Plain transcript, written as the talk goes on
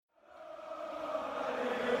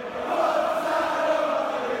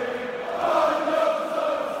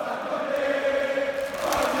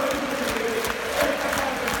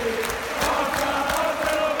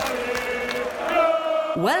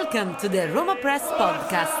Welcome to the Roma Press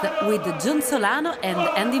podcast with John Solano and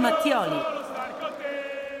Andy Mattioli.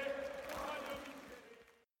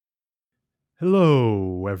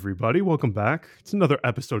 Hello, everybody. Welcome back. It's another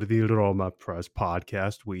episode of the Roma Press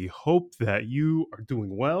podcast. We hope that you are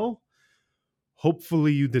doing well.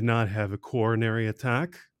 Hopefully, you did not have a coronary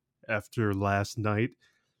attack after last night.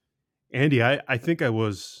 Andy, I think I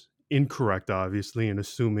was incorrect, obviously, in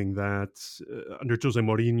assuming that under Jose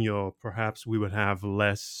Mourinho, perhaps we would have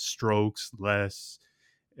less strokes, less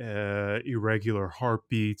irregular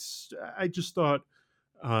heartbeats. I just thought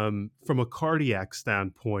from a cardiac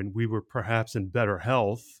standpoint, we were perhaps in better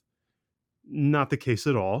health. Not the case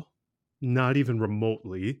at all, not even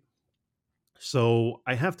remotely. So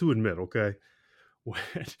I have to admit, okay, when,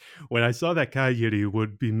 when I saw that Cagliari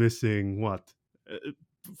would be missing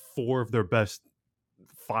four of their best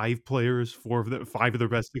five players, five of their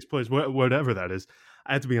best six players, whatever that is,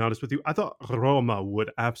 I have to be honest with you. I thought Roma would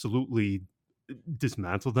absolutely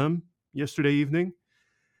dismantle them yesterday evening.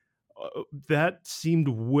 That seemed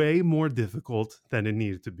way more difficult than it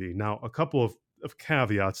needed to be. Now, a couple of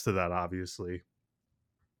caveats to that, obviously.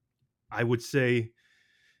 I would say,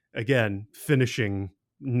 again, finishing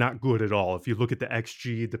not good at all. If you look at the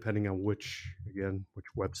XG, depending on which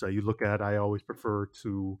website you look at, I always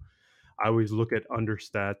look at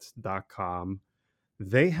understats.com.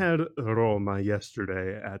 They had Roma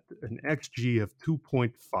yesterday at an XG of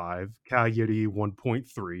 2.5, Cagliari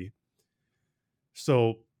 1.3.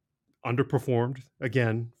 So underperformed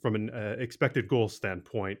again from an expected goal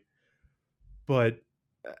standpoint. But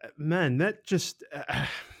man, that just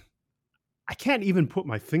I can't even put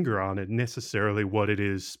my finger on it necessarily what it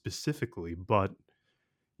is specifically, but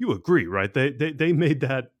you agree, right? They made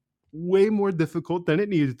that way more difficult than it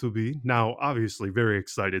needed to be. Now, obviously, very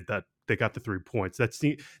excited that they got the 3 points.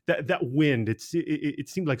 That win, it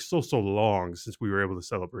seemed like so long since we were able to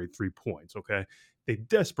celebrate 3 points. Okay, they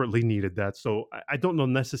desperately needed that. So I don't know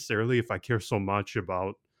necessarily if I care so much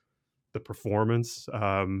about the performance,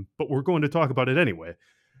 but we're going to talk about it anyway.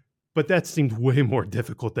 But that seemed way more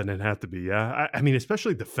difficult than it had to be. Yeah, I mean,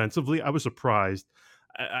 especially defensively, I was surprised.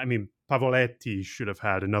 I mean, Pavoletti should have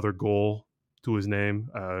had another goal to his name.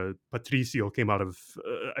 Patricio came out of,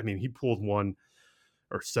 he pulled one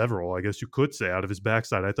or several, I guess you could say, out of his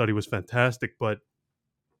backside. I thought he was fantastic, but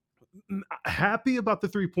happy about the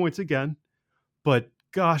 3 points again. But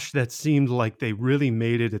gosh, that seemed like they really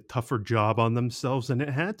made it a tougher job on themselves than it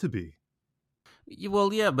had to be.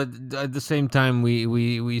 Well, yeah, but at the same time,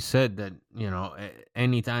 we said that,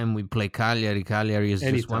 anytime we play Cagliari is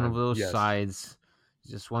just one of those sides,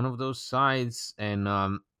 just one of those sides. And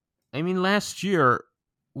last year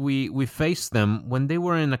we faced them when they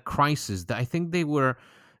were in a crisis. I think they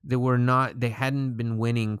hadn't been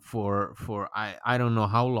winning for I don't know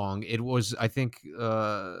how long. It was, I think,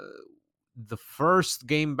 the first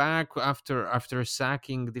game back after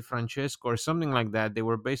sacking Di Francesco or something like that. They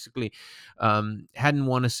were basically hadn't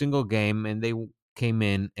won a single game, and they came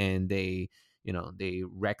in and they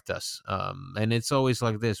wrecked us. And it's always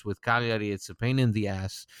like this with Cagliari. It's a pain in the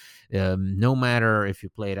ass, no matter if you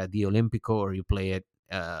play it at the Olimpico or you play it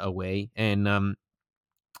away. And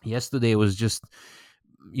yesterday was just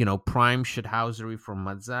prime shithousery from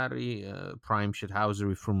Mazzarri, prime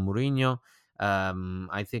shithousery from Mourinho.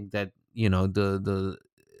 I think that the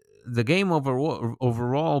game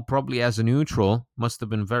overall, probably as a neutral, must have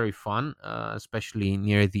been very fun, especially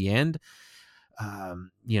near the end.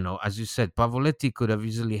 As you said, Pavoletti could have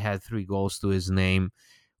easily had 3 goals to his name.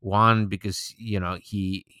 One, because he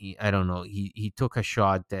I don't know, he took a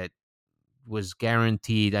shot that was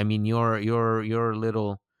guaranteed. I mean, your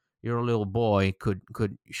little boy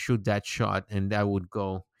could shoot that shot, and that would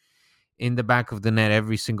go in the back of the net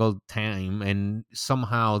every single time. And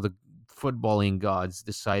somehow the footballing gods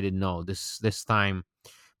decided, no, this time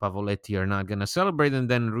Pavoletti are not gonna celebrate, and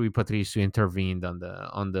then Rui Patricio intervened on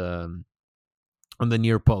the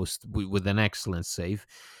near post with an excellent save.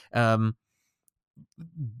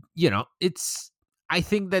 It's, I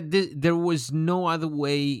think that there was no other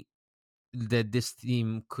way that this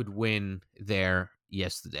team could win there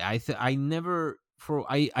yesterday. I never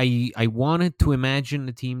I wanted to imagine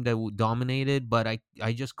a team that would dominate it, but I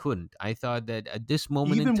just couldn't. I thought that at this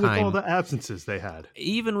moment even in time, with all the absences they had,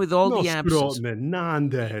 even with all the absences,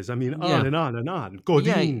 Nandez, on and on,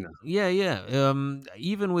 Godin. Yeah.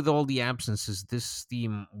 Even with all the absences, this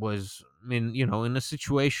team was in a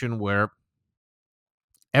situation where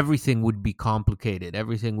everything would be complicated,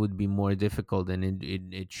 everything would be more difficult than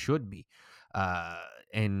it should be.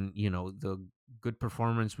 And the good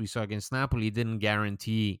performance we saw against Napoli didn't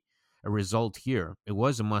guarantee a result here. It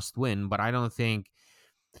was a must win, but I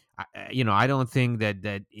I don't think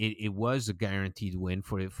that it was a guaranteed win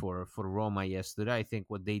for Roma yesterday. I think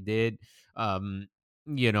what they did,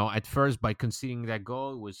 at first by conceding that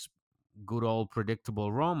goal, was good old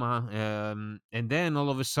predictable Roma, and then all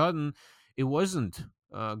of a sudden it wasn't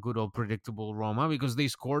good old predictable Roma, because they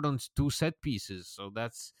scored on 2 set pieces. So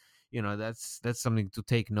that's something to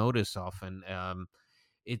take notice of, and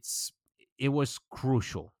it's it was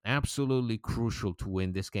crucial, absolutely crucial to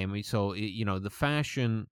win this game. So the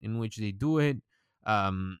fashion in which they do it,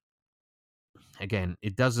 um, again,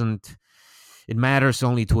 it matters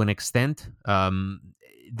only to an extent.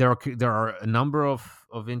 There are a number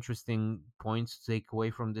of interesting points to take away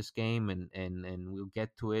from this game, and we'll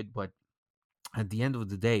get to it. But at the end of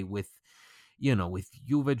the day, with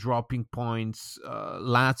Juve dropping points,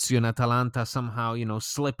 Lazio and Atalanta somehow,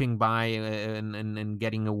 slipping by, and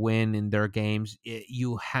getting a win in their games,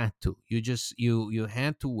 you had to. You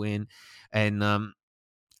had to win, and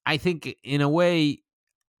I think in a way,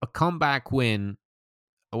 a comeback win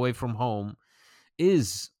away from home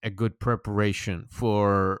is a good preparation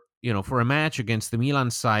for a match against the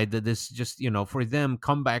Milan side that is just, for them,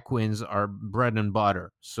 comeback wins are bread and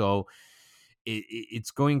butter. So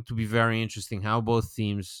it's going to be very interesting how both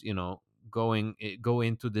teams, go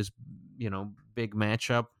into this, big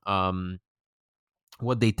matchup.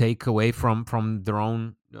 What they take away from their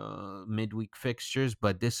own midweek fixtures,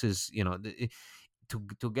 but this is,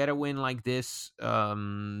 to get a win like this,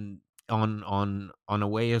 on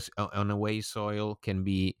away soil can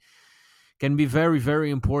be very,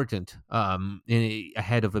 very important,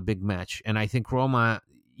 ahead of a big match. And I think Roma,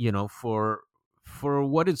 for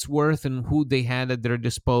what it's worth and who they had at their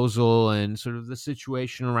disposal, and sort of the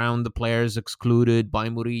situation around the players excluded by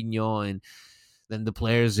Mourinho, and then the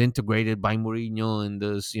players integrated by Mourinho, and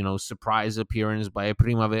this, surprise appearance by a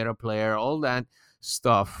Primavera player, all that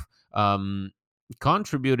stuff,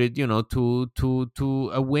 contributed,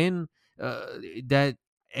 to a win, that,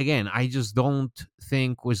 again, I just don't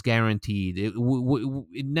think was guaranteed.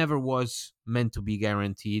 It never was meant to be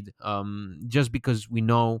guaranteed, just because we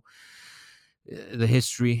know the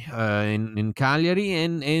history in Cagliari,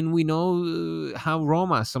 and we know how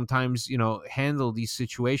Roma sometimes, handle these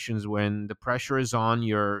situations when the pressure is on.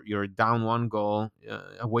 You're down 1 goal,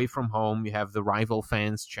 away from home. You have the rival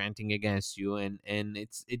fans chanting against you, and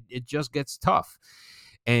it just gets tough.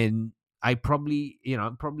 And I probably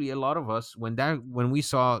a lot of us, when we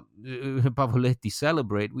saw Pavoletti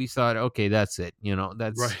celebrate, we thought, okay, that's it.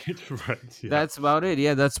 That's right. Yeah. That's about it.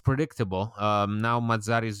 Yeah, that's predictable. Now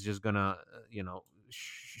Mazzarri is just gonna,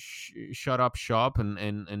 shut up shop,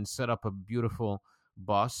 and set up a beautiful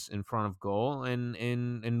bus in front of goal,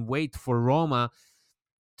 and wait for Roma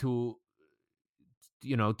to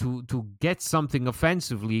to get something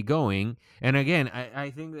offensively going. And again,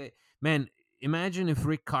 I think that, man, imagine if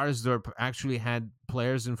Rick Karsdorp actually had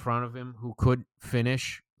players in front of him who could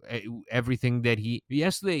finish everything that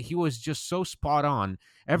yesterday he was just so spot on.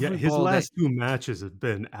 His last 2 matches have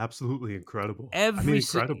been absolutely incredible.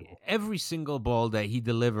 Incredible. Every single ball that he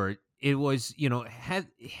delivered, it was, had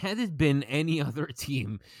it been any other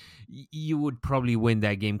team, you would probably win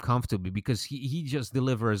that game comfortably, because he just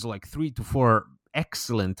delivers like 3 to 4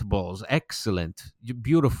 excellent balls, excellent,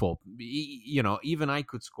 beautiful. Even I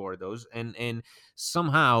could score those, and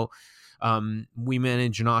somehow we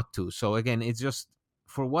manage not to. So again, it's just,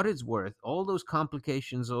 for what it's worth, all those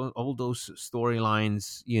complications, all those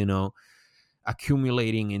storylines,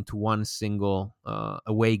 accumulating into one single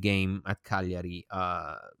away game at Cagliari,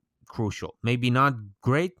 crucial. Maybe not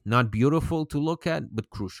great, not beautiful to look at, but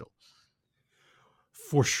crucial.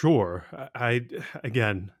 For sure.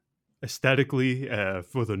 Again, aesthetically,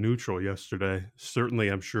 for the neutral yesterday, certainly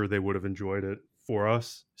I'm sure they would have enjoyed it. For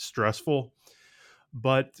us, stressful.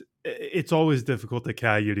 But it's always difficult to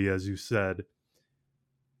Cagliari, as you said.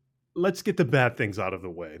 Let's get the bad things out of the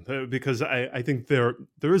way, because I think there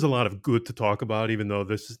is a lot of good to talk about, even though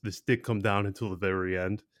this did come down until the very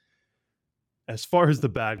end. As far as the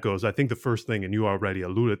bad goes, I think the first thing, and you already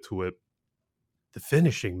alluded to it, the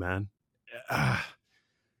finishing, man.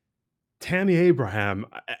 Tammy Abraham,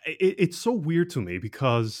 it's so weird to me,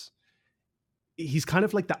 because he's kind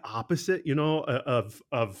of like the opposite,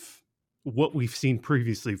 of what we've seen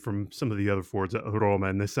previously from some of the other forwards at Roma,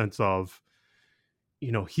 in the sense of,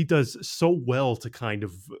 he does so well to kind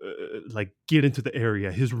of like get into the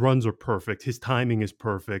area. His runs are perfect. His timing is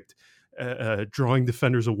perfect. Drawing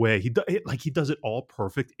defenders away. He does it all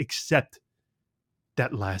perfect, except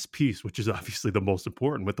that last piece, which is obviously the most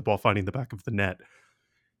important, with the ball finding the back of the net.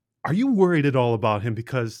 Are you worried at all about him?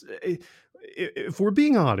 Because if we're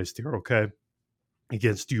being honest here, okay,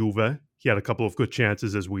 against Juve, he had a couple of good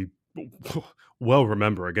chances, as we well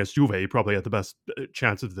remember against Juve, he probably had the best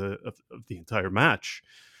chance of the entire match.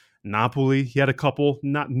 Napoli, he had a couple,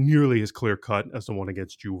 not nearly as clear cut as the one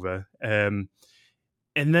against Juve. And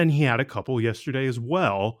then he had a couple yesterday as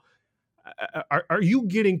well. Are you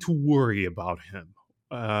getting to worry about him?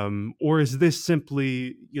 Or is this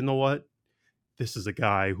simply, you know what? This is a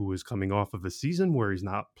guy who is coming off of a season where he's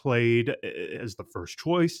not played as the first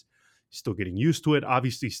choice. He's still getting used to it.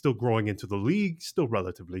 Obviously, still growing into the league, still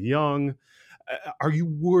relatively young. Are you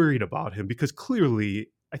worried about him? Because clearly,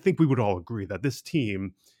 I think we would all agree that this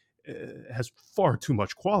team has far too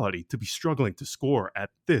much quality to be struggling to score at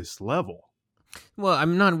this level. Well,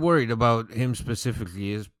 I'm not worried about him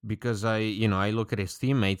specifically, is because I look at his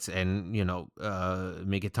teammates, and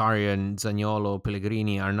Mkhitaryan, Zaniolo,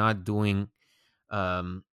 Pellegrini are not doing,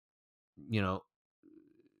 um, you know,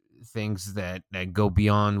 things that go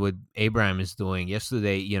beyond what Abraham is doing.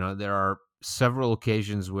 Yesterday, there are several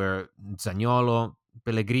occasions where Zaniolo,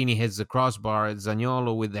 Pellegrini hits the crossbar,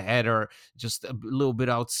 Zaniolo with the header just a little bit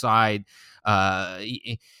outside.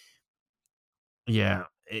 Yeah,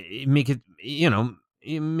 make it,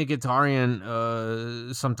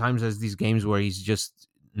 Mkhitaryan sometimes has these games where he's just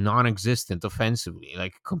non-existent offensively,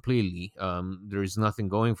 like completely. There is nothing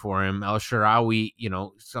going for him. El Shaarawy,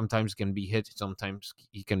 sometimes can be hit, sometimes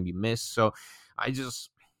he can be missed. So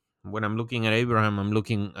when I'm looking at Abraham, I'm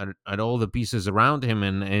looking at all the pieces around him,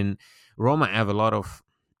 and Roma have a lot of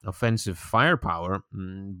offensive firepower,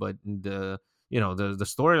 but the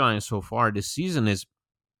storyline so far this season is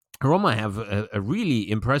Roma have a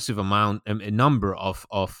really impressive a number of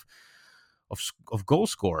goal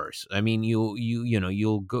scorers. I mean,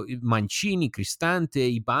 you'll go Mancini,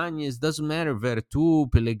 Cristante, Ibanez, doesn't matter,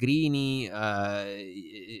 Vertu, Pellegrini,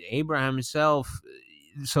 Abraham himself.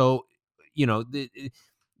 So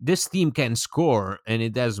this team can score, and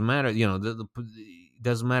it doesn't matter. It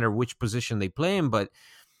doesn't matter which position they play in, but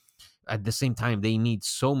at the same time, they need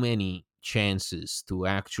so many chances to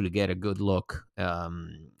actually get a good look,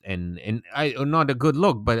 and not a good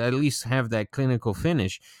look, but at least have that clinical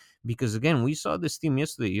finish. Because again, we saw this team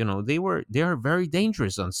yesterday. They are very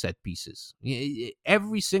dangerous on set pieces.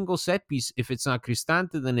 Every single set piece, if it's not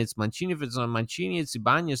Cristante, then it's Mancini. If it's not Mancini, it's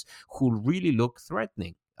Ibanez, who really look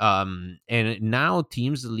threatening. And now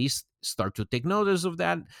teams at least start to take notice of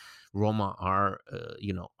that. Roma are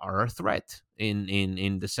a threat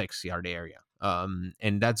in the 6-yard area,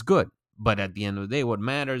 and that's good. But at the end of the day, what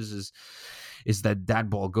matters is that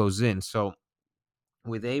ball goes in. So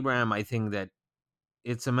with Abraham, I think that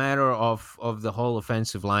it's a matter of the whole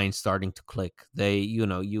offensive line starting to click. It's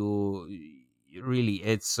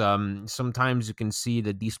sometimes you can see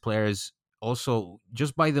that these players also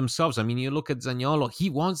just by themselves. I mean, you look at Zaniolo, he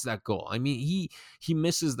wants that goal. I mean, he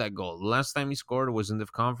misses that goal. The last time he scored was in the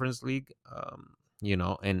Conference League.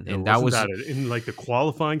 And that was in like the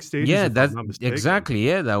qualifying stages. Yeah, that's exactly.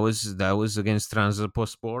 Yeah, that was against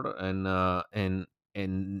Trabzonspor,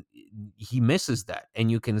 and he misses that, and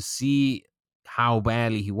you can see how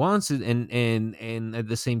badly he wants it, and at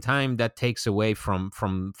the same time that takes away from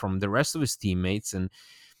the rest of his teammates, and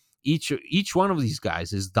each one of these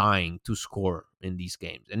guys is dying to score in these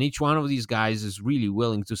games, and each one of these guys is really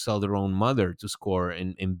willing to sell their own mother to score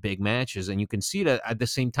in big matches. And you can see that at the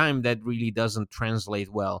same time that really doesn't translate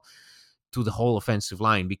well to the whole offensive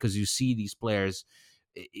line, because you see these players,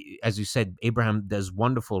 as you said, Abraham does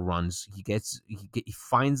wonderful runs. He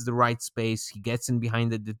finds the right space. He gets in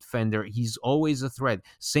behind the defender. He's always a threat.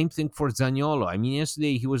 Same thing for Zaniolo. I mean,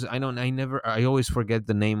 yesterday he was. I always forget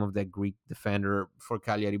the name of that Greek defender for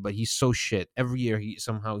Cagliari, but he's so shit. Every year he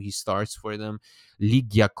starts for them,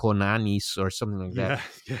 Ligiakonanis or something like that.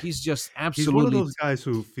 Yeah. He's just absolutely. He's one of those guys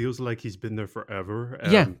who feels like he's been there forever.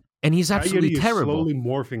 Yeah. And he's absolutely terrible. Slowly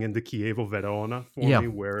morphing into Chievo Verona for me,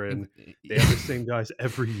 wherein they have the same guys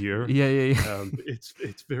every year. Yeah.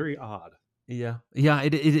 It's very odd. Yeah,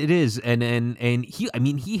 it is, and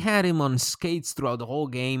he had him on skates throughout the whole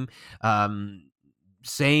game.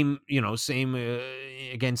 Same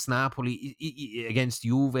against Napoli, against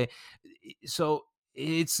Juve. So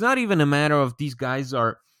it's not even a matter of these guys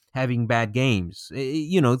are having bad games.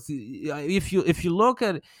 If you look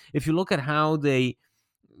at how they.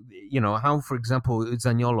 How, for example,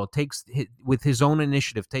 Zaniolo with his own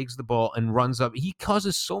initiative, takes the ball and runs up. He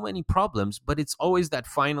causes so many problems, but it's always that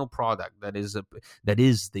final product that is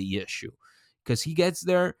the issue, because he gets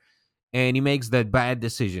there and he makes that bad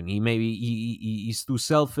decision. He's too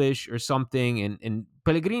selfish or something, and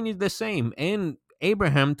Pellegrini is the same, and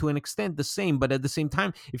Abraham, to an extent, the same. But at the same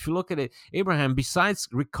time, if you look at it, Abraham, besides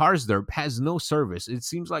Rick Karsdorp, has no service. It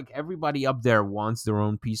seems like everybody up there wants their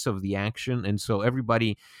own piece of the action, and so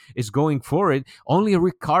everybody is going for it. Only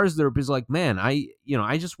Rick Karsdorp is like, man, I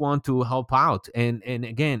just want to help out. And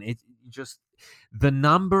again, it just, the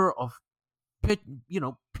number of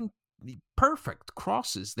perfect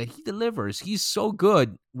crosses that he delivers. He's so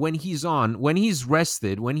good when he's on, when he's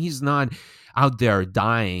rested, when he's not out there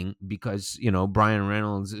dying because Brian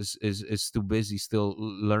Reynolds is too busy still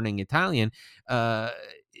learning Italian.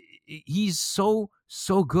 He's so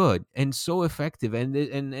good and so effective, and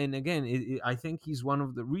again, I think he's one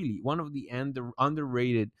of the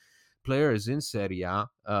underrated players in Serie A.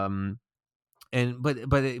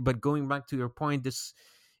 But going back to your point,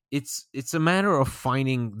 it's a matter of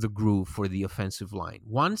finding the groove for the offensive line.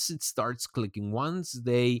 Once it starts clicking, once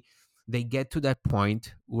they get to that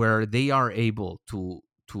point where they are able to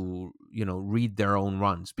read their own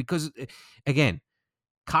runs, because again,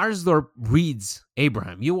 Karsdorp reads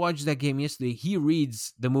Abraham. You watched that game yesterday. He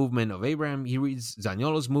reads the movement of Abraham. He reads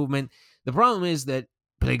Zaniolo's movement. The problem is that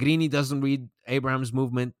Pellegrini doesn't read Abraham's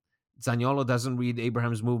movement. Zaniolo doesn't read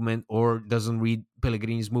Abraham's movement or doesn't read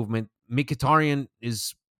Pellegrini's movement. Mkhitaryan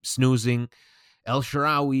is snoozing. El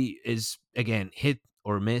Shaarawy is, again, hit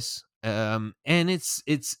or miss. And it's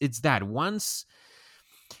that once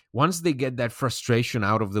they get that frustration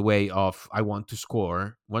out of the way of I want to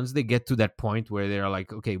score, once they get to that point where they're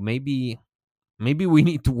like, okay, maybe we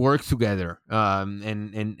need to work together,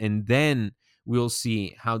 and then we'll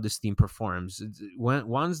see how this team performs.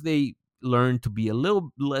 Once they learn to be a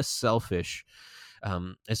little less selfish,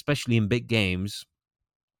 especially in big games,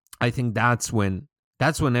 I think that's when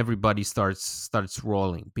everybody starts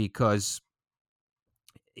rolling, because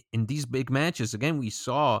in these big matches, again, we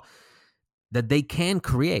saw that they can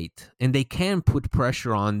create and they can put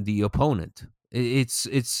pressure on the opponent. This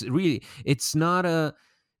is not a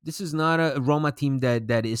Roma team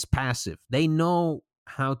that is passive. They know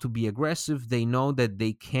how to be aggressive. They know that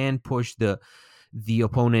they can push the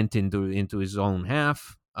opponent into his own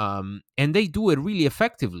half, and they do it really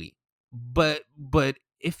effectively. But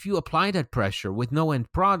if you apply that pressure with no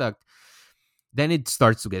end product, then it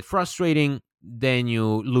starts to get frustrating. Then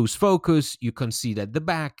you lose focus, you concede at the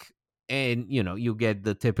back, and you get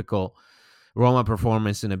the typical Roma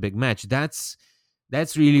performance in a big match. That's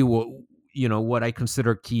really what I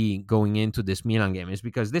consider key going into this Milan game, is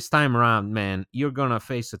because this time around, man, you're gonna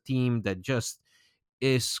face a team that just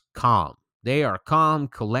is calm. They are calm,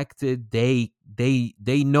 collected. They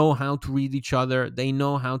know how to read each other. They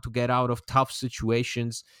know how to get out of tough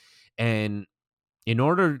situations. And in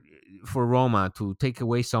order for Roma to take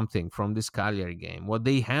away something from this Cagliari game, what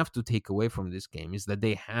they have to take away from this game is that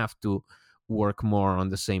they have to work more on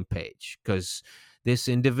the same page, because this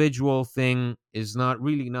individual thing is not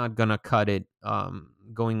gonna cut it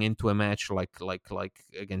going into a match like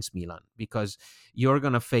against Milan, because you're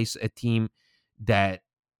gonna face a team that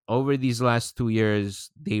over these last 2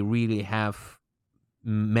 years they really have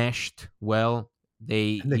meshed well.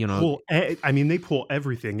 They pull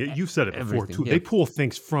everything. You said it before too. Yeah. They pull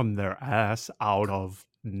things from their ass out of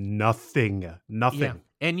nothing. Yeah.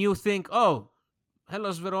 And you think, oh,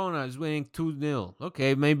 Hellas Verona is winning 2-0.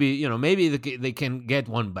 Okay, maybe they can get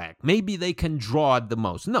one back. Maybe they can draw at the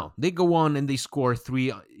most. No, they go on and they score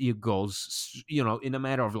 3 goals, in a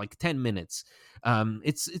matter of like 10 minutes.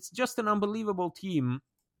 It's just an unbelievable team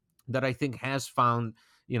that I think has found,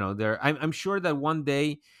 I'm sure that one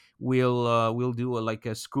day we'll do a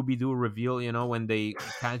Scooby-Doo reveal, when they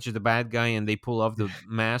catch the bad guy and they pull off the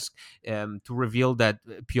mask, to reveal that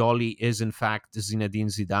Pioli is in fact Zinedine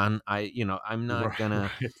Zidane. I'm not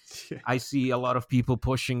gonna. I see a lot of people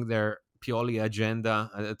pushing their Pioli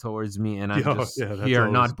agenda towards me, and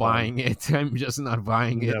I'm not buying it. I'm just not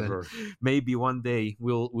buying it. And maybe one day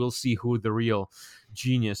we'll see who the real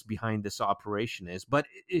genius behind this operation is. But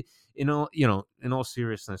in all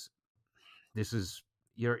seriousness, this is.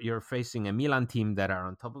 You're facing a Milan team that are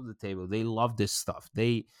on top of the table. They love this stuff.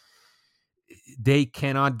 They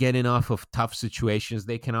cannot get enough of tough situations.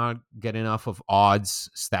 They cannot get enough of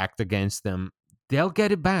odds stacked against them. They'll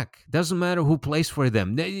get it back. Doesn't matter who plays for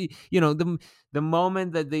them. The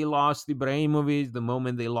moment that they lost Ibrahimovic, the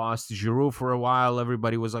moment they lost Giroud for a while,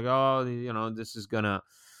 everybody was like, oh, this is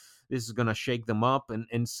gonna shake them up,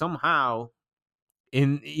 and somehow,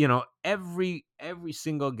 in every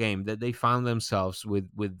single game that they found themselves with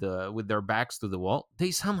their backs to the wall,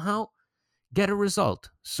 they somehow get a result.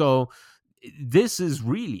 So this is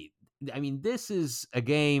a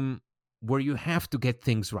game where you have to get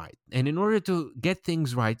things right, and in order to get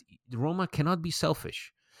things right, Roma cannot be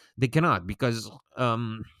selfish. They cannot, because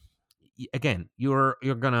again, you're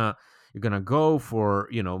gonna go for,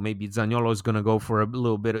 maybe Zaniolo is gonna go for a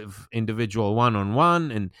little bit of individual one-on-one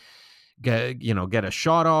and get a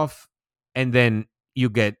shot off, and then you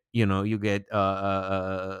get caught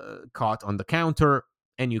on the counter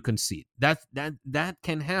and you concede. That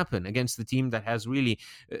can happen against the team that has really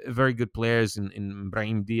very good players in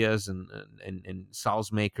Brahim Diaz and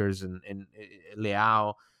Salzmakers and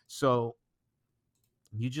Leao. So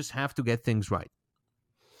you just have to get things right.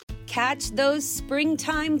 Catch those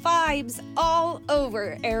springtime vibes all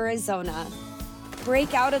over Arizona.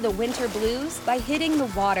 Break out of the winter blues by hitting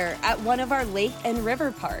the water at one of our lake and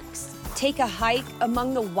river parks. Take a hike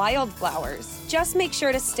among the wildflowers. Just make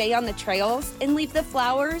sure to stay on the trails and leave the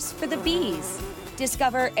flowers for the bees.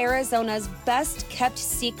 Discover Arizona's best kept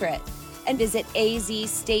secret and visit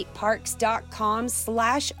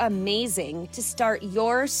azstateparks.com/amazing to start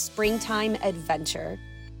your springtime adventure.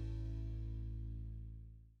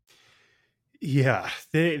 Yeah,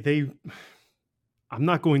 they I'm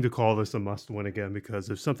not going to call this a must-win again, because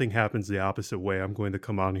if something happens the opposite way, I'm going to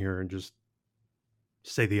come on here and just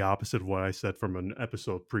say the opposite of what I said from an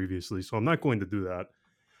episode previously. So I'm not going to do that.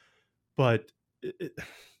 But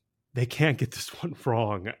they can't get this one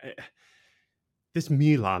wrong. This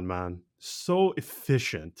Milan, man, so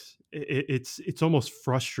efficient. It's almost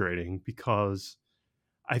frustrating, because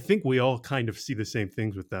I think we all kind of see the same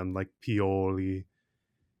things with them, like Pioli.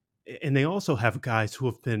 And they also have guys who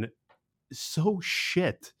have been so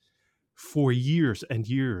shit for years and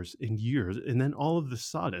years and years. And then all of a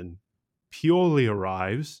sudden, Pioli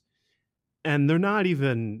arrives, and they're not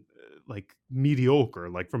even like mediocre,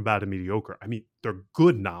 like from bad to mediocre. I mean, they're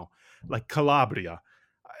good now, like Calabria.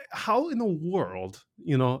 How in the world,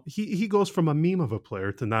 he goes from a meme of a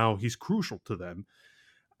player to now he's crucial to them.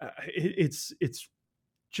 It's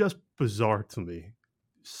just bizarre to me.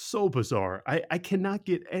 So bizarre. I cannot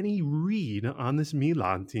get any read on this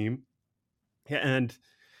Milan team. And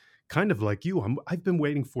kind of like you, I've been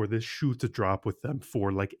waiting for this shoe to drop with them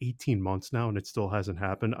for like 18 months now, and it still hasn't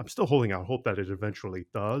happened. I'm still holding out hope that it eventually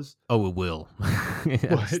does. Oh, it will.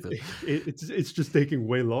 But it's just taking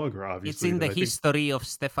way longer, obviously. It's in the history of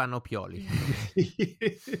Stefano Pioli.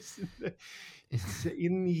 It's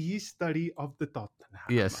in the history of the Tottenham.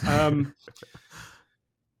 Yes.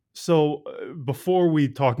 So before we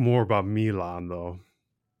talk more about Milan, though,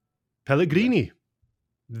 Pellegrini,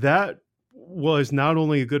 that was not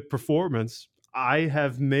only a good performance. I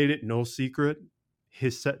have made it no secret,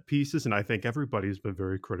 his set pieces, and I think everybody's been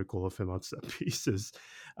very critical of him on set pieces.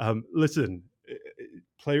 Listen,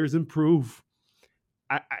 players improve.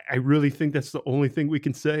 I really think that's the only thing we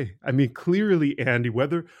can say. I mean, clearly, Andy,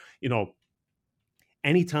 whether,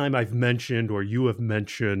 anytime I've mentioned or you have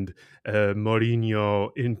mentioned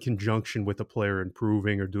Mourinho in conjunction with a player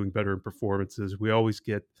improving or doing better in performances, we always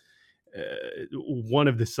get one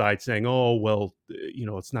of the sides saying, oh, well,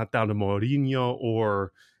 it's not down to Mourinho,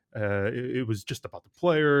 or it was just about the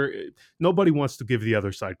player. Nobody wants to give the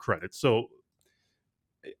other side credit. So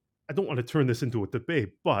I don't want to turn this into a debate,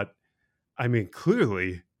 but I mean,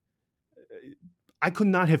 clearly, I could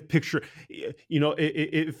not have pictured,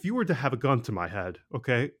 if you were to have a gun to my head,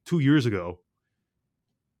 okay, 2 years ago,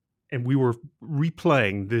 and we were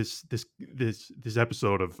replaying this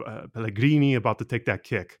episode of Pellegrini about to take that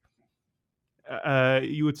kick,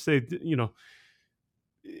 you would say,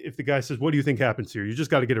 if the guy says, what do you think happens here? You just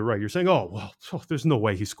got to get it right. You're saying, oh, well, there's no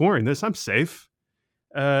way he's scoring this. I'm safe.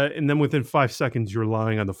 And then within 5 seconds, you're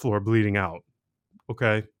lying on the floor bleeding out,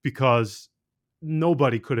 okay? Because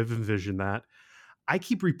nobody could have envisioned that. I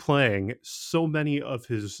keep replaying so many of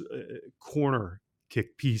his corner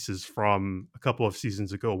kick pieces from a couple of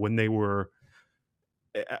seasons ago when they were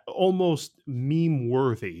almost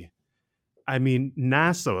meme-worthy. I mean,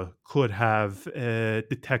 NASA could have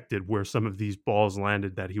detected where some of these balls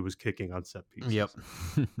landed that he was kicking on set pieces. Yep.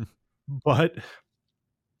 But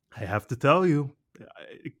I have to tell you,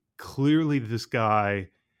 clearly this guy,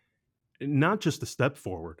 not just a step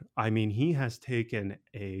forward. I mean, he has taken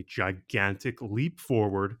a gigantic leap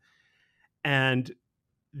forward. And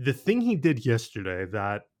the thing he did yesterday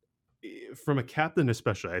that, from a captain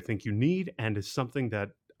especially, I think you need, and is something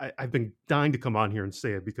that I've been dying to come on here and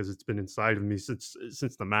say it because it's been inside of me since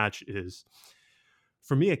the match, is,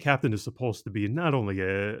 for me, a captain is supposed to be not only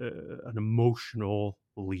an emotional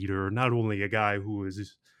leader, not only a guy who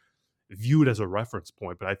is viewed as a reference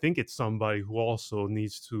point, but I think it's somebody who also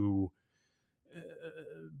needs to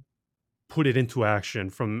put it into action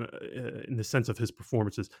from in the sense of his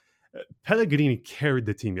performances. Pellegrini carried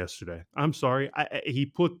the team yesterday. I'm sorry. He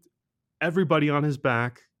put everybody on his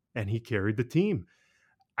back, and he carried the team.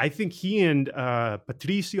 I think he and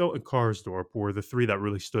Patricio and Karsdorp were the three that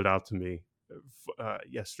really stood out to me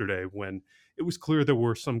yesterday, when it was clear there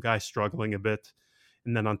were some guys struggling a bit.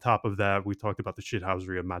 And then on top of that, we talked about the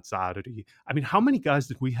shithousery of Mazzarri. I mean, how many guys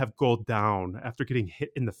did we have go down after getting hit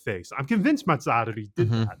in the face? I'm convinced Mazzarri did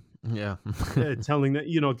that. Yeah. Telling that,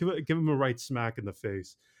 give him a right smack in the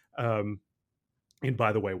face. And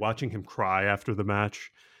by the way, watching him cry after the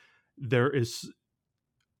match, there is,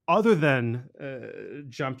 other than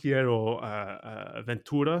Gianpiero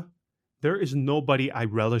Ventura, there is nobody I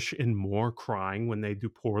relish in more crying when they do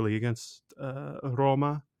poorly against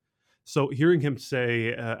Roma. So hearing him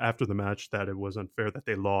say after the match that it was unfair that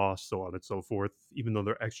they lost, so on and so forth, even though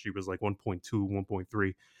their XG was like 1.2,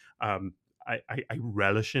 1.3, I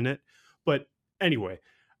relish in it. But anyway,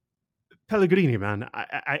 Pellegrini, man,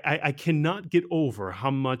 I cannot get over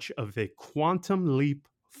how much of a quantum leap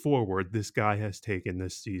forward this guy has taken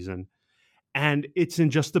this season. And it's in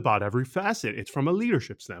just about every facet. It's from a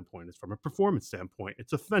leadership standpoint. It's from a performance standpoint.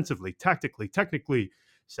 It's offensively, tactically, technically,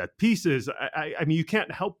 set pieces. I mean, you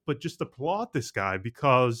can't help but just applaud this guy,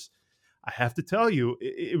 because I have to tell you,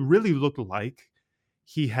 it really looked like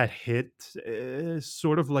he had hit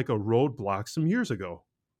sort of like a roadblock some years ago.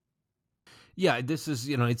 Yeah, this is,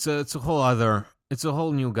 it's a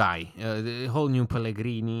whole new guy, a whole new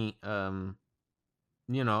Pellegrini.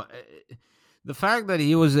 The fact that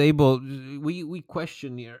he was able, we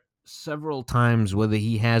questioned here several times whether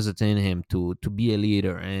he has it in him to be a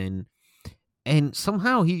leader, and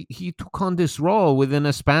somehow he took on this role within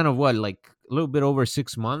a span of like a little bit over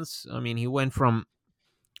 6 months. I mean, he went from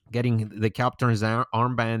getting the captain's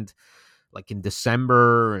armband like in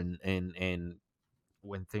December, and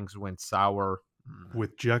when things went sour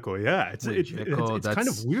with Dzeko, yeah, it's kind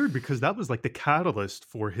of weird, because that was like the catalyst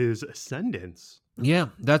for his ascendance. Yeah,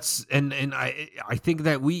 that's and I think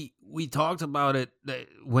that we talked about it, that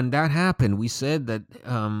when that happened. We said that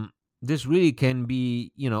this really can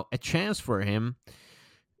be, a chance for him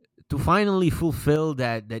to finally fulfill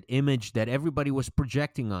that image that everybody was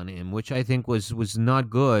projecting on him, which I think was not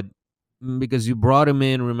good, because you brought him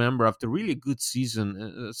in, remember, after a really good season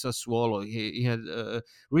at Sassuolo. He had a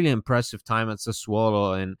really impressive time at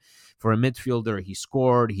Sassuolo, and for a midfielder, he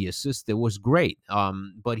scored, he assisted, it was great.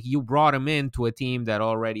 But you brought him into a team that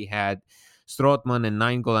already had Strootman and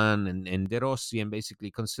Nainggolan and De Rossi, and basically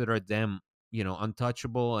considered them,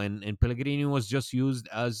 untouchable. And Pellegrini was just used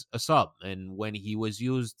as a sub. And when he was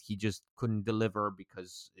used, he just couldn't deliver,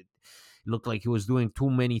 because it looked like he was doing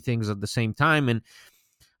too many things at the same time. And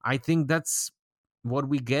I think that's what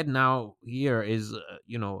we get now here is, a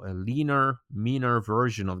leaner, meaner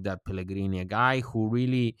version of that Pellegrini, a guy who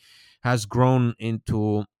really has grown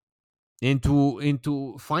into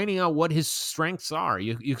finding out what his strengths are.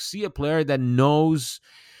 You see a player that knows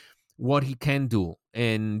what he can do.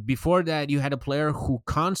 And before that, you had a player who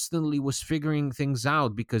constantly was figuring things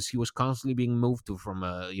out, because he was constantly being moved from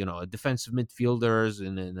a defensive midfielders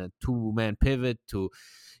and a two-man pivot to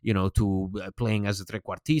playing as a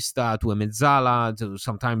trequartista, to a mezzala, to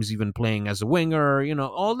sometimes even playing as a winger,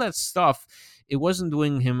 all that stuff. It wasn't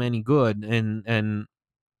doing him any good. And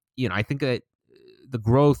I think that the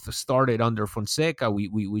growth started under Fonseca.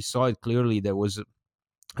 We saw it clearly. There was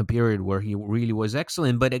a period where he really was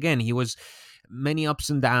excellent, but again, he was many ups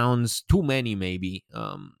and downs, too many maybe.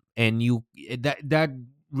 And that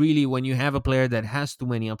really, when you have a player that has too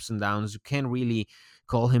many ups and downs, you can't really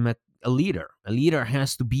call him a leader. A leader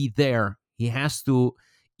has to be there. He has to,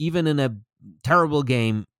 even in a terrible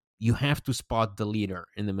game, you have to spot the leader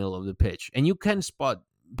in the middle of the pitch. And you can spot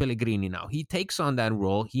Pellegrini now. He takes on that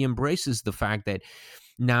role. He embraces the fact that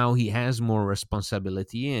now he has more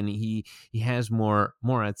responsibility, and he has more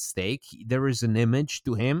at stake. There is an image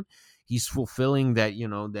to him. He's fulfilling that,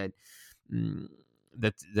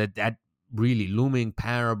 that really looming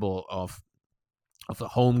parable of a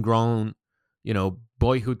homegrown,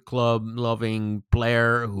 boyhood club loving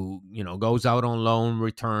player who, goes out on loan,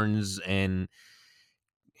 returns, and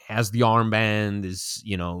has the armband, is,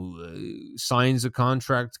 signs a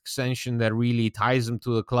contract extension that really ties him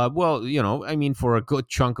to the club. Well, for a good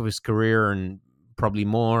chunk of his career and probably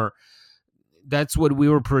more. That's what we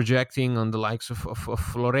were projecting on the likes of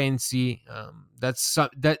Florenzi. That's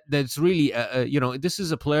really, this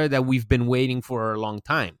is a player that we've been waiting for a long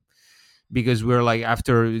time, because we're like,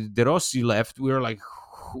 after De Rossi left, we were like,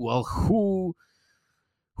 well,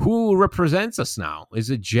 who represents us now?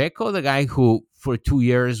 Is it Dzeko, the guy who for 2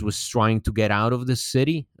 years was trying to get out of the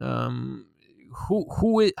city? Who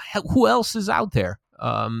else is out there?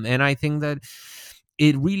 And I think that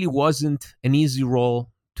it really wasn't an easy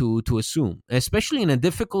role to assume, especially in a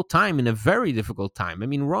difficult time, in a very difficult time. I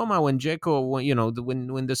mean, Roma, when Dzeko,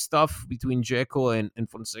 when the stuff between Dzeko and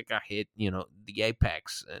Fonseca hit, the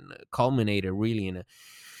apex and culminated really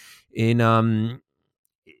in a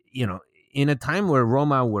time where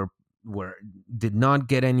Roma were did not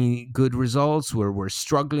get any good results, were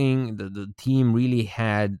struggling. The team really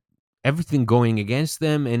had everything going against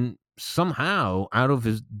them, and somehow out of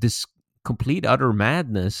this complete utter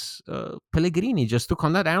madness, Pellegrini just took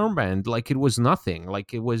on that armband like it was nothing,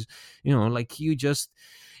 like it was, like he just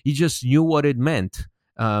knew what it meant.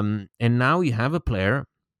 And now you have a player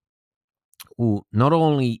who not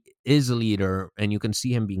only is a leader, and you can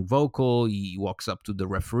see him being vocal. He walks up to the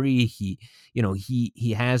referee. He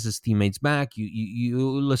has his teammates back.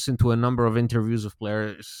 You listen to a number of interviews of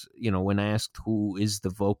players. When asked who is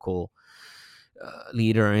the vocal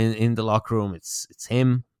leader in the locker room, it's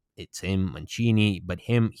him. It's him, Mancini, but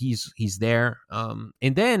he's there.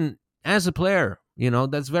 And then as a player,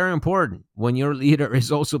 that's very important when your leader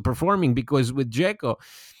is also performing, because with Dzeko,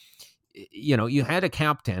 you had a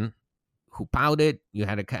captain who pouted. You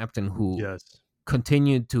had a captain who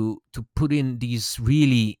continued to put in these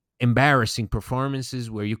really embarrassing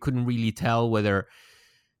performances where you couldn't really tell whether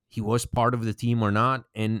he was part of the team or not.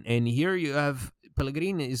 And here you have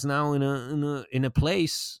Pellegrini is now in a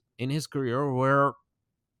place in his career where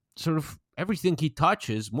sort of everything he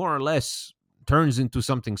touches more or less turns into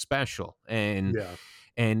something special.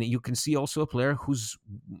 And you can see also a player who's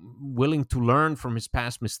willing to learn from his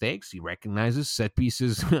past mistakes. He recognizes set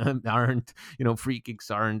pieces aren't, free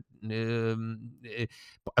kicks aren't a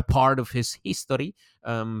part of his history.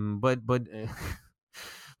 But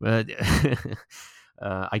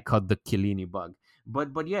I caught the Chiellini bug.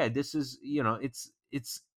 But yeah, this is,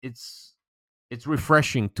 it's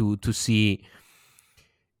refreshing to see,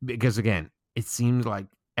 because again, it seems like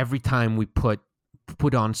every time we put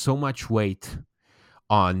on so much weight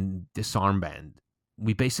on this armband,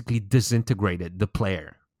 we basically disintegrated the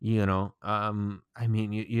player. I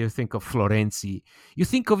mean, you think of Florenzi, you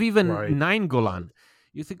think of even Nainggolan.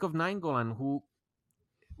 You think of Nainggolan, who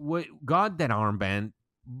got that armband,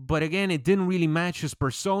 but again, it didn't really match his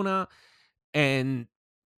persona, and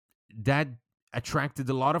that attracted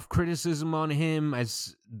a lot of criticism on him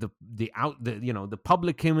as the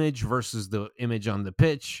public image versus the image on the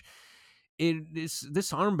pitch.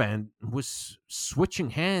 This armband was switching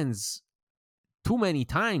hands too many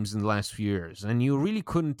times in the last few years, and you really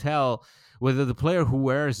couldn't tell whether the player who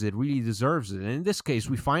wears it really deserves it. And in this case,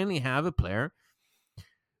 we finally have a player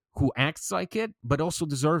who acts like it, but also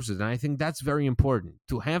deserves it. And I think that's very important,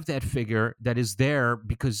 to have that figure that is there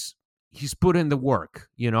because he's put in the work,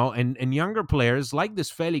 and younger players like this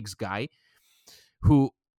Felix guy, who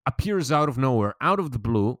appears out of nowhere, out of the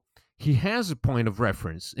blue. He has a point of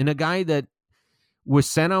reference in a guy that was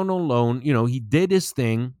sent out on loan. He did his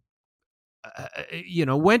thing.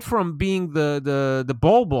 Went from being the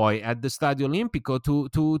ball boy at the Stadio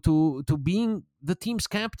Olimpico to being the team's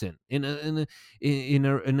captain in a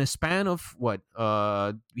span of what?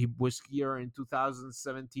 He was here in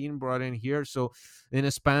 2017, brought in here, so in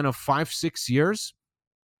a span of 5-6 years.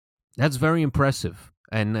 That's very impressive,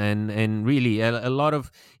 and really a lot of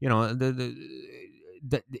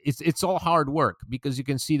it's all hard work, because you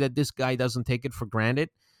can see that this guy doesn't take it for granted.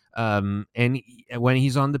 And when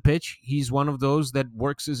he's on the pitch, he's one of those that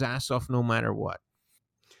works his ass off no matter what.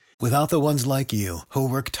 Without the ones like you, who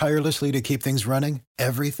work tirelessly to keep things running,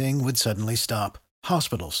 everything would suddenly stop.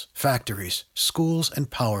 Hospitals, factories, schools, and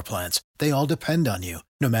power plants, they all depend on you.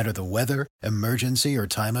 No matter the weather, emergency, or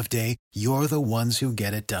time of day, you're the ones who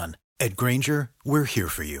get it done. At Grainger, we're here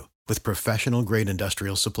for you. With professional-grade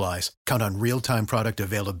industrial supplies, count on real-time product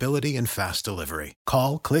availability and fast delivery.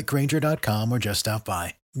 Call, clickgrainger.com, or just stop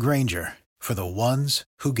by. Grainger, for the ones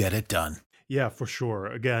who get it done. Yeah, for sure.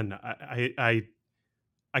 Again,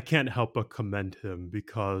 I can't help but commend him,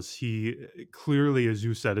 because he clearly, as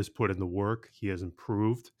you said, has put in the work. He has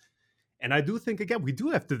improved. And I do think, again, you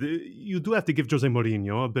do have to give Jose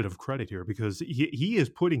Mourinho a bit of credit here, because he is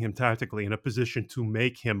putting him tactically in a position to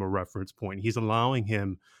make him a reference point. He's allowing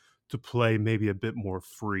him to play maybe a bit more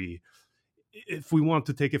free. If we want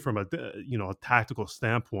to take it from a tactical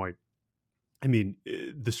standpoint, I mean,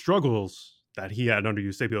 the struggles that he had under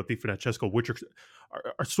Eusebio Di Francesco, which are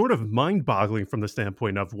sort of mind-boggling from the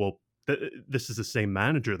standpoint of, this is the same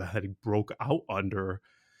manager that he broke out under.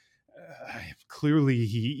 Clearly,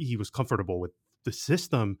 he was comfortable with the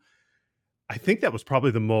system. I think that was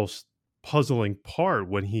probably the most puzzling part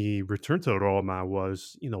when he returned to Roma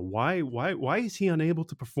was, why is he unable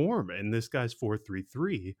to perform in this guy's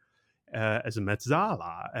 4-3-3 as a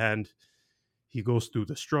mezzala? And he goes through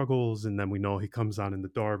the struggles, and then we know he comes on in the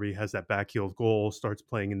derby, has that backheeled goal, starts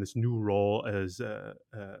playing in this new role as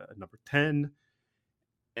number 10.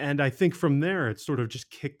 And I think from there, it sort of just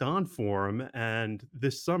kicked on for him. And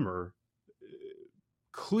this summer,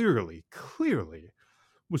 clearly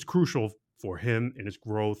was crucial for him in his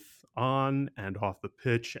growth on and off the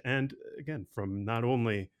pitch. And again, from not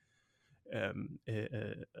only a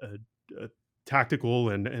tactical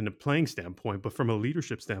and a playing standpoint, but from a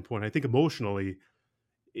leadership standpoint, I think emotionally,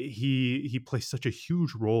 he plays such a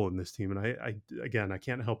huge role in this team. And I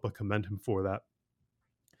can't help but commend him for that.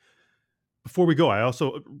 Before we go, I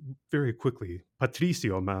also very quickly,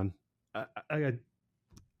 Patricio, man,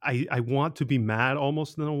 I want to be mad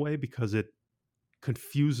almost in a way, because it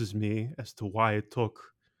confuses me as to why it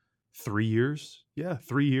took 3 years. Yeah,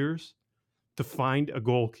 3 years to find a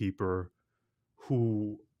goalkeeper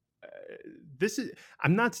who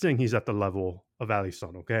I'm not saying he's at the level of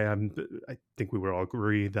Alisson, okay? I think we would all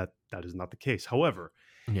agree that is not the case. However,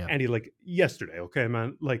 Andy, like yesterday, okay,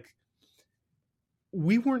 man, like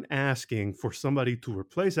we weren't asking for somebody to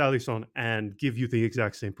replace Alisson and give you the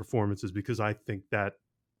exact same performances, because I think that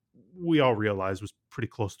we all realized was pretty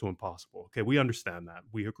close to impossible. Okay, we understand that.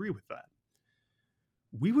 We agree with that.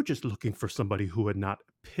 We were just looking for somebody who would not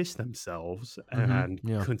piss themselves and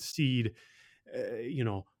concede,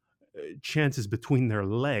 chances between their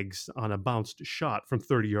legs on a bounced shot from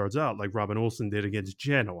 30 yards out, like Robin Olsen did against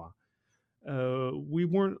Genoa. We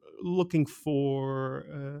weren't looking for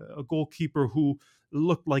a goalkeeper who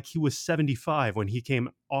looked like he was 75 when he came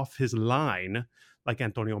off his line, like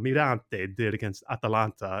Antonio Mirante did against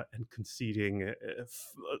Atalanta, and conceding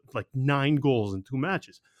like 9 goals in 2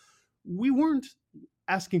 matches. We weren't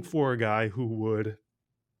asking for a guy who would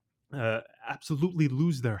absolutely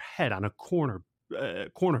lose their head on a corner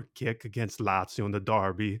kick against Lazio in the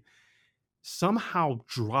derby, somehow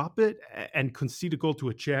drop it and concede a goal to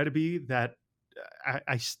Acerbi that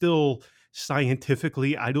I still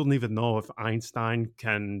scientifically, I don't even know if Einstein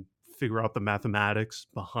can figure out the mathematics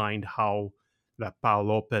behind how that Pau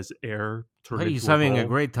Lopez error turned but he's having a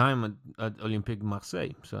great time at Olympique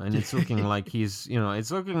Marseille. So, and it's looking like he's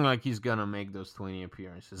gonna make those 20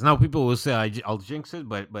 appearances. Now people will say I'll jinx it,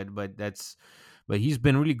 but he's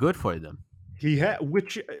been really good for them. He had,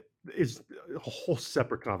 which is a whole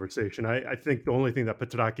separate conversation. I think the only thing that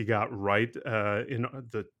Petracchi got right in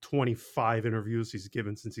the 25 interviews he's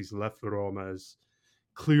given since he's left Roma is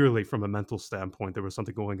clearly, from a mental standpoint, there was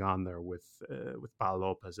something going on there with Pau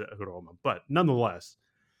Lopez at Roma. But nonetheless,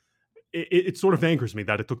 it sort of angers me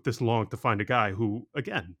that it took this long to find a guy who,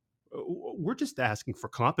 again, we're just asking for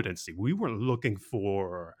competency. We weren't looking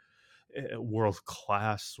for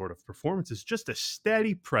world-class sort of performances, just a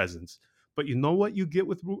steady presence. But you know what you get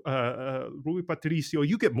with Rui Patricio?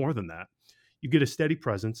 You get more than that. You get a steady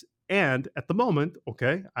presence. And at the moment,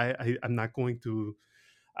 okay, I'm not going to,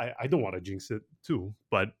 I don't want to jinx it too,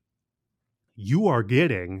 but you are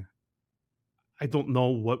getting, I don't know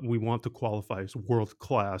what we want to qualify as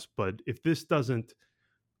world-class, but if this doesn't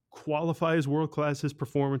qualify as world-class, his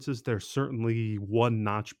performances, they're certainly one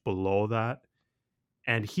notch below that.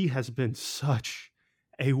 And he has been such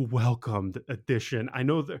a welcomed addition. I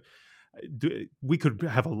know that we could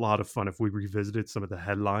have a lot of fun if we revisited some of the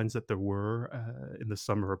headlines that there were in the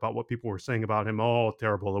summer about what people were saying about him. Oh,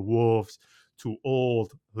 terrible, the Wolves, too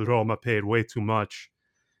old, Roma paid way too much.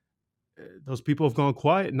 Those people have gone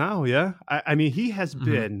quiet now, yeah? I mean, he has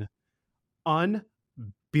been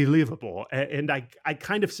unbelievable. And I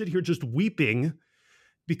kind of sit here just weeping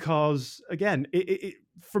because, again,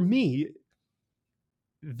 for me,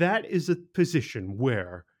 that is a position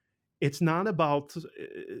where it's not about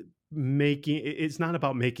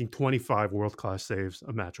making 25 world-class saves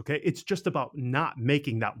a match, okay? It's just about not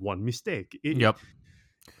making that one mistake.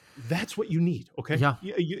 That's what you need, okay? Yeah.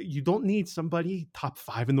 You don't need somebody top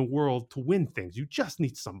 5 in the world to win things. You just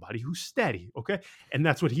need somebody who's steady, okay? And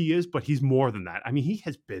that's what he is, but he's more than that. I mean, he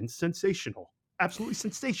has been sensational, absolutely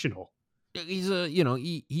sensational. He's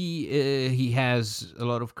he has a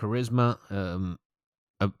lot of charisma,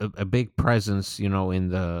 a big presence,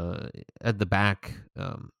 at the back.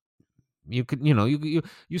 You could,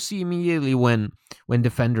 you see immediately when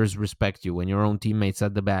defenders respect you, when your own teammates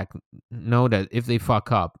at the back know that if they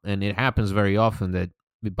fuck up, and it happens very often that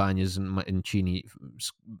Ibanez and Mancini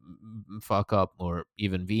fuck up, or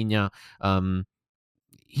even Vigna,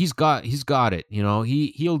 he's got it.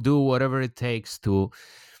 He'll do whatever it takes to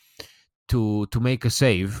make a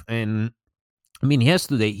save. And I mean,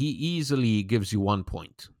 yesterday he easily gives you 1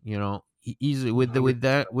 point. He easily with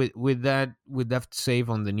that save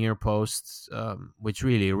on the near post, which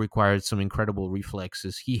really required some incredible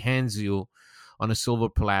reflexes. He hands you on a silver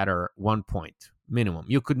platter 1 point minimum.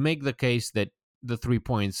 You could make the case that the 3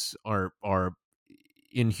 points are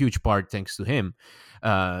in huge part thanks to him,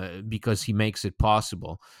 because he makes it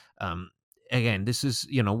possible. Again, this is,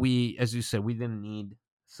 we, as you said, we didn't need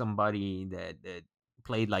somebody that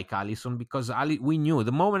played like Alisson, because we knew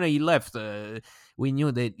the moment he left, we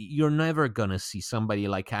knew that you're never gonna see somebody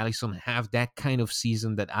like Alisson have that kind of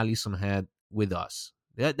season that Alisson had with us.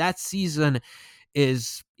 That season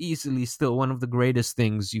is easily still one of the greatest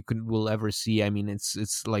things you will ever see. I mean,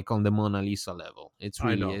 it's like on the Mona Lisa level. It's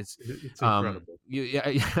really, it's incredible.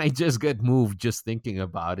 I just get moved just thinking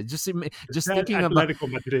about it. Just thinking Atletico about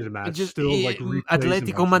Madrid match.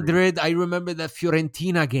 Atletico Madrid. I remember that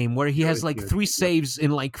Fiorentina game where he has like 3 saves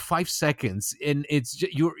in like 5 seconds, and it's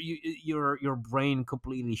just, your brain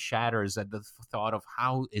completely shatters at the thought of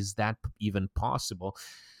how is that even possible.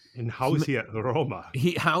 And how is he at Roma?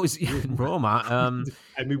 How is he in Roma?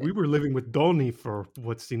 I mean, we were living with Donny for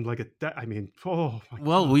what seemed like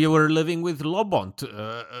we were living with Lobont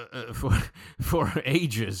for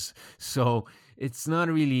ages. So it's not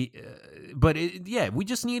really, but we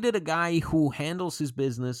just needed a guy who handles his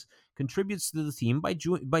business, contributes to the team by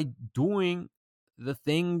doing the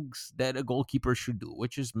things that a goalkeeper should do,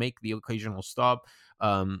 which is make the occasional stop,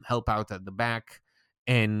 help out at the back,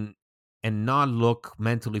 and not look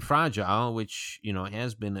mentally fragile, which,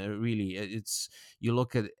 has been it's, you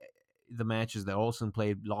look at the matches that Olsen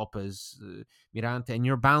played, Lopez, Mirante, and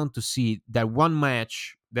you're bound to see that one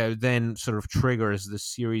match that then sort of triggers the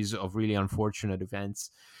series of really unfortunate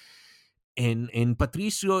events. And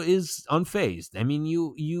Patricio is unfazed. I mean,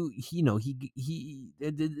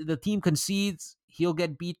 the team concedes, he'll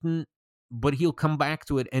get beaten, but he'll come back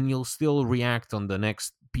to it and he'll still react on the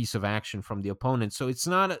next piece of action from the opponent. So it's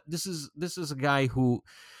not this is a guy who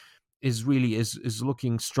is really is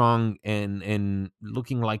looking strong and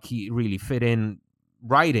looking like he really fit in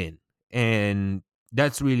right in. And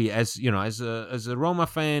that's really, as a Roma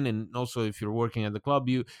fan, and also if you're working at the club,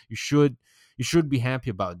 you should be happy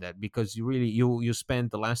about that, because you really you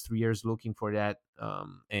spent the last 3 years looking for that,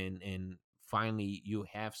 and finally you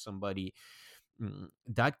have somebody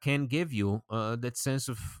that can give you that sense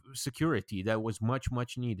of security that was much,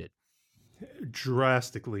 much needed.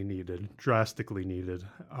 Drastically needed.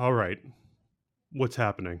 All right. What's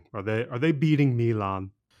happening? Are they beating Milan?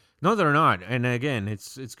 No, they're not. And again,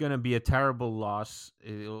 it's going to be a terrible loss.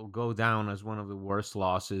 It'll go down as one of the worst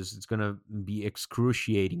losses. It's going to be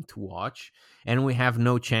excruciating to watch. And we have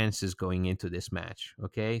no chances going into this match.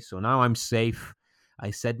 Okay? So now I'm safe. I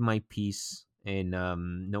said my piece. And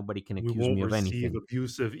nobody can accuse me of anything. We won't receive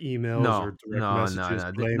abusive emails or direct messages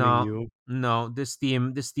blaming you. No, this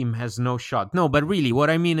team has no shot. No, but really,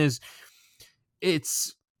 what I mean is,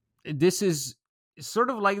 this is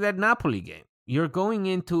sort of like that Napoli game. You're going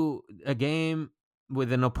into a game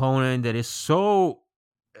with an opponent that is so,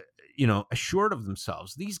 assured of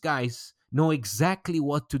themselves. These guys know exactly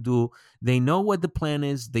what to do. They know what the plan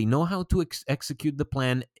is. They know how to execute the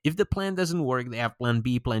plan. If the plan doesn't work, they have plan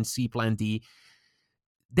B, plan C, plan D.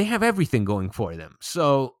 They have everything going for them.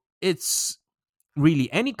 So it's really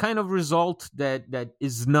any kind of result that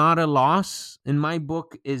is not a loss, in my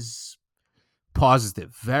book, is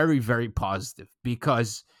positive. Very, very positive.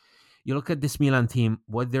 Because you look at this Milan team,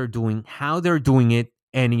 what they're doing, how they're doing it,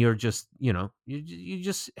 and you're just, you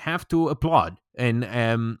just have to applaud. And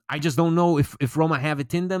I just don't know if Roma have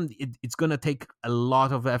it in them. It's going to take a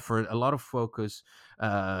lot of effort, a lot of focus,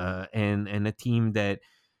 and a team that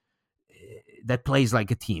plays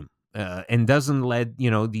like a team, and doesn't let,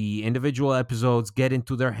 the individual episodes get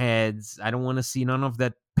into their heads. I don't want to see none of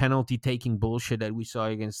that penalty taking bullshit that we saw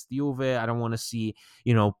against Juve. I don't want to see,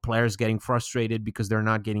 players getting frustrated because they're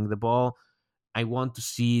not getting the ball. I want to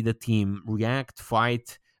see the team react,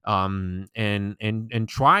 fight, and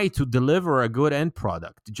try to deliver a good end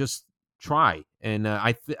product. Just try. And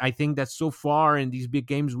I think that so far in these big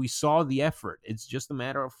games, we saw the effort. It's just a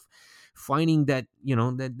matter of finding that,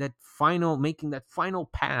 making that final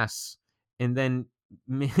pass, and then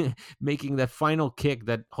making that final kick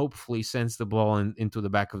that hopefully sends the ball into the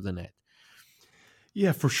back of the net.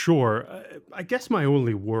 Yeah, for sure. I guess my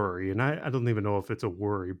only worry, and I don't even know if it's a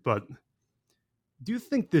worry, but do you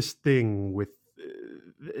think this thing with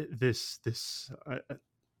this it's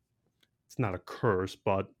not a curse,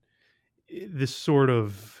 but this sort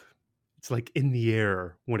of, it's like in the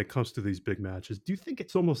air when it comes to these big matches. Do you think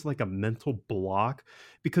it's almost like a mental block?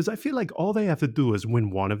 Because I feel like all they have to do is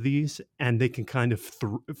win one of these, and they can kind of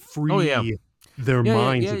free their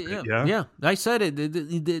minds a bit. Yeah, I said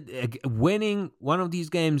it. Winning one of these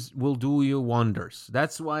games will do you wonders.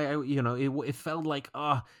 That's why it felt like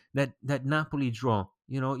that Napoli draw.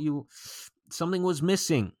 something was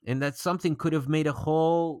missing, and that something could have made a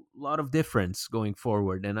whole lot of difference going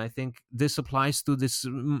forward. And I think this applies to this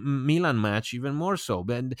Milan match even more so,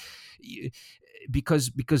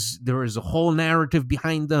 because there is a whole narrative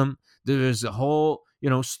behind them. There is a whole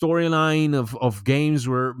storyline of games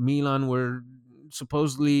where Milan were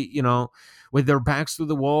supposedly with their backs to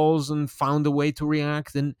the walls and found a way to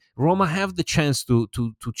react, and Roma have the chance to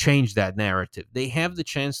change that narrative. They have the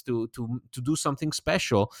chance to do something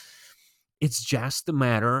special. It's just a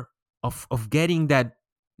matter of getting that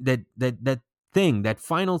thing, that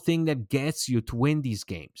final thing that gets you to win these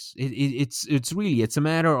games. It's a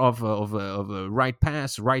matter of a right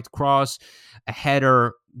pass, right cross, a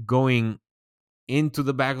header going into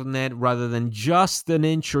the back of the net rather than just an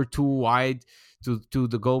inch or two wide to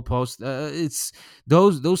the goalpost. It's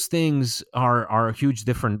those things are huge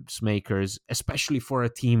difference makers, especially for a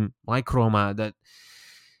team like Roma that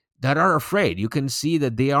are afraid. You can see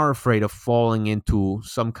that they are afraid of falling into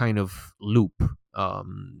some kind of loop,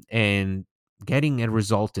 and getting a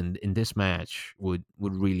result in this match would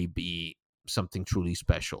really be something truly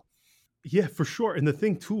special. Yeah, for sure. And the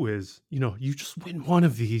thing too is, you just win one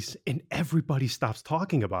of these and everybody stops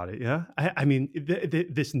talking about it. Yeah. I mean,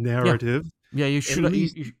 this narrative. Yeah, you should.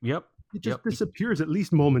 Yep. It just disappears, at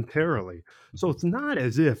least momentarily. So it's not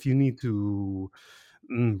as if you need to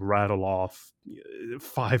rattle off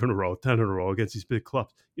 5 in a row, 10 in a row against these big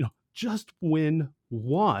clubs. Just win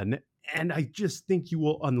one. And I just think you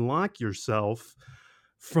will unlock yourself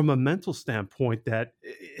from a mental standpoint that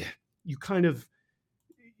you kind of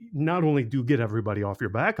not only do get everybody off your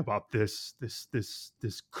back about this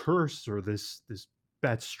curse or this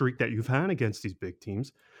bad streak that you've had against these big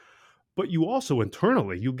teams, but you also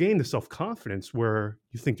internally, you gain the self-confidence where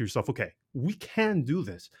you think to yourself, okay, we can do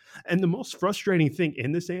this. And the most frustrating thing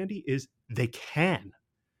in this, Andy, is they can.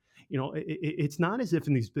 It's not as if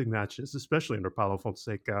in these big matches, especially under Paulo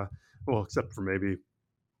Fonseca, well, except for maybe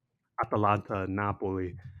Atalanta and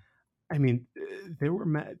Napoli, I mean, there were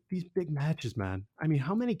these big matches, man. I mean,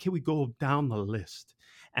 how many can we go down the list?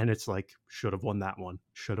 And it's like, should have won that one,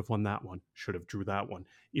 should have won that one, should have drew that one.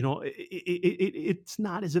 It's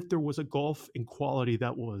not as if there was a gulf in quality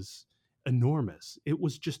that was enormous. It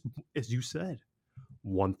was just, as you said,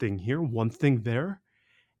 one thing here, one thing there.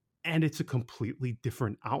 And it's a completely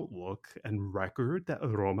different outlook and record that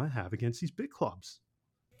Roma have against these big clubs.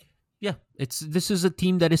 Yeah, this is a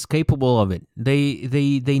team that is capable of it.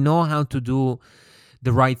 They know how to do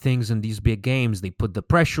the right things in these big games. They put the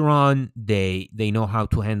pressure on. They know how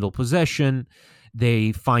to handle possession.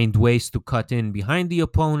 They find ways to cut in behind the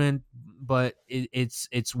opponent. But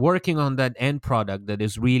it's working on that end product that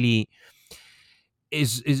is really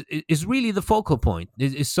really the focal point.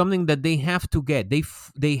 Is something that they have to get.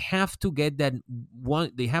 They have to get that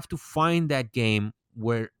one. They have to find that game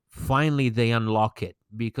where finally they unlock it,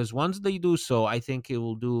 because once they do so, I think it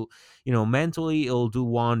will do, mentally it'll do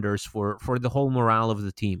wonders for the whole morale of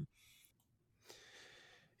the team.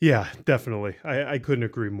 Yeah, definitely. I couldn't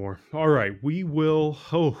agree more. All right, we will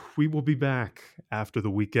be back after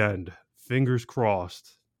the weekend. Fingers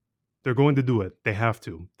crossed. They're going to do it. They have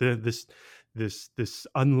to. This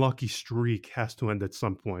unlucky streak has to end at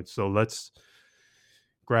some point. So let's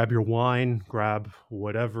grab your wine, grab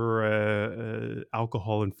whatever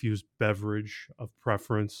alcohol-infused beverage of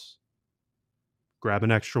preference. Grab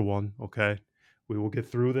an extra one, okay? We will get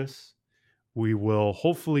through this. We will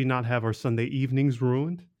hopefully not have our Sunday evenings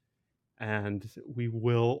ruined. And we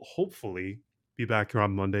will hopefully be back here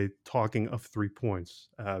on Monday talking of 3 points,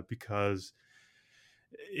 because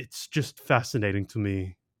it's just fascinating to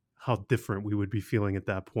me how different we would be feeling at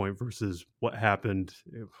that point versus what happened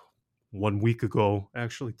 1 week ago,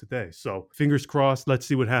 actually today. So fingers crossed, let's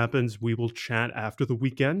see what happens. We will chat after the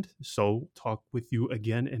weekend. So talk with you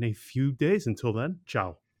again in a few days. Until then,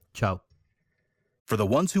 ciao. Ciao. For the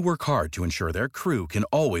ones who work hard to ensure their crew can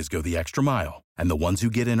always go the extra mile, and the ones who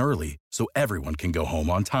get in early so everyone can go home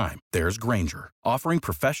on time, there's Grainger, offering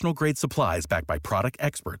professional-grade supplies backed by product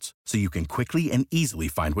experts so you can quickly and easily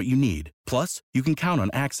find what you need. Plus, you can count on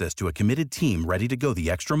access to a committed team ready to go the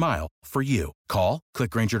extra mile for you. Call,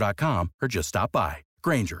 click Grainger.com, or just stop by.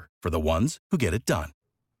 Grainger, for the ones who get it done.